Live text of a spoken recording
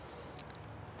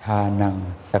ทานัง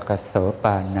สกโสป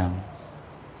านัง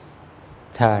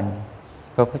ทาน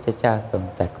พระพุทธเจ้าทรง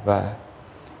ตรัสว่า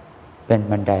เป็น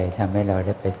บันไดทำให้เราไ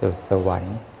ด้ไปสู่สวรร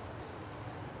ค์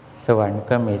สวรรค์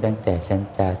ก็มีตั้งแต่ชั้น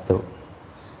จาตุ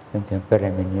จนถึงปร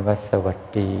มินิวสวัส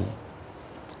ดี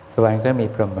สวรรค์ก็มี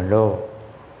พรหมโลก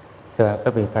สวรรค์ก็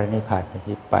มีพระนิพพานเป็น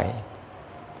ที่ไป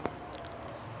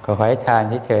ขอให้ทาน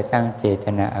ที่เธอตั้งเจต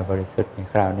นาบริสุทธิ์ใน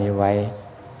คราวนี้ไว้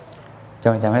จ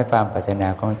งทำให้ความปรารถนา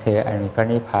ของเธออันมีพระ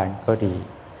นิพพานก็ดี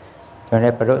จงได้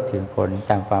บรรลุถึงผลต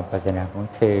ามความปรารถนาของ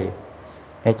เธอ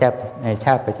ในช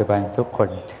าติปัจจุบันทุกคน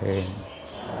เถิด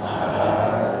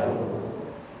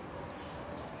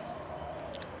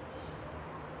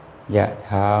ยะถ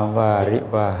าวาริ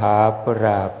วหาปุร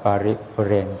าปาริปุเ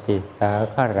รนติสา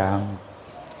คารัง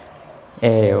เอ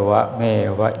วะเม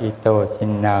วะอิโตทิ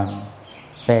นัง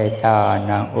เปตา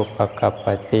นังอุปกัปป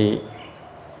ติ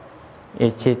อิ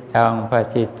ชิตังป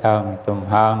ฏิตังตุม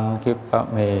หังคิปะ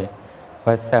เม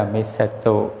วัสสมิส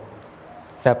ตุ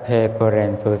สัพเพปุเร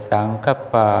นตุสังค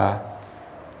ปา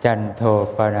จันโท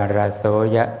ปนรโส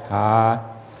ยะถา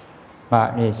มะ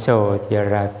นิโชติ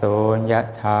ราโสยะ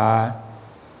ถา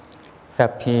สั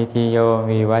พพิติโย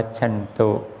วิวัชชัน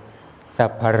ตุสั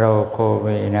พพโรโค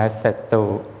วินัสสตุ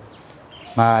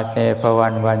มาเตภวั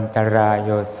นวันตรายโย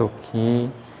สุขี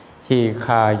ทีฆ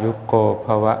ายุโกภ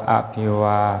วะอภิว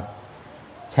า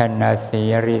ชนะสี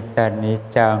ริสนิ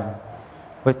จัง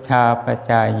พุทธาป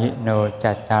จายโน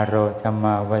จัตตารโอธรรม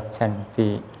าวัชชัน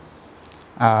ติ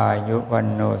อายุวัน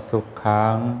โนสุขั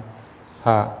งภ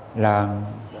ะลัง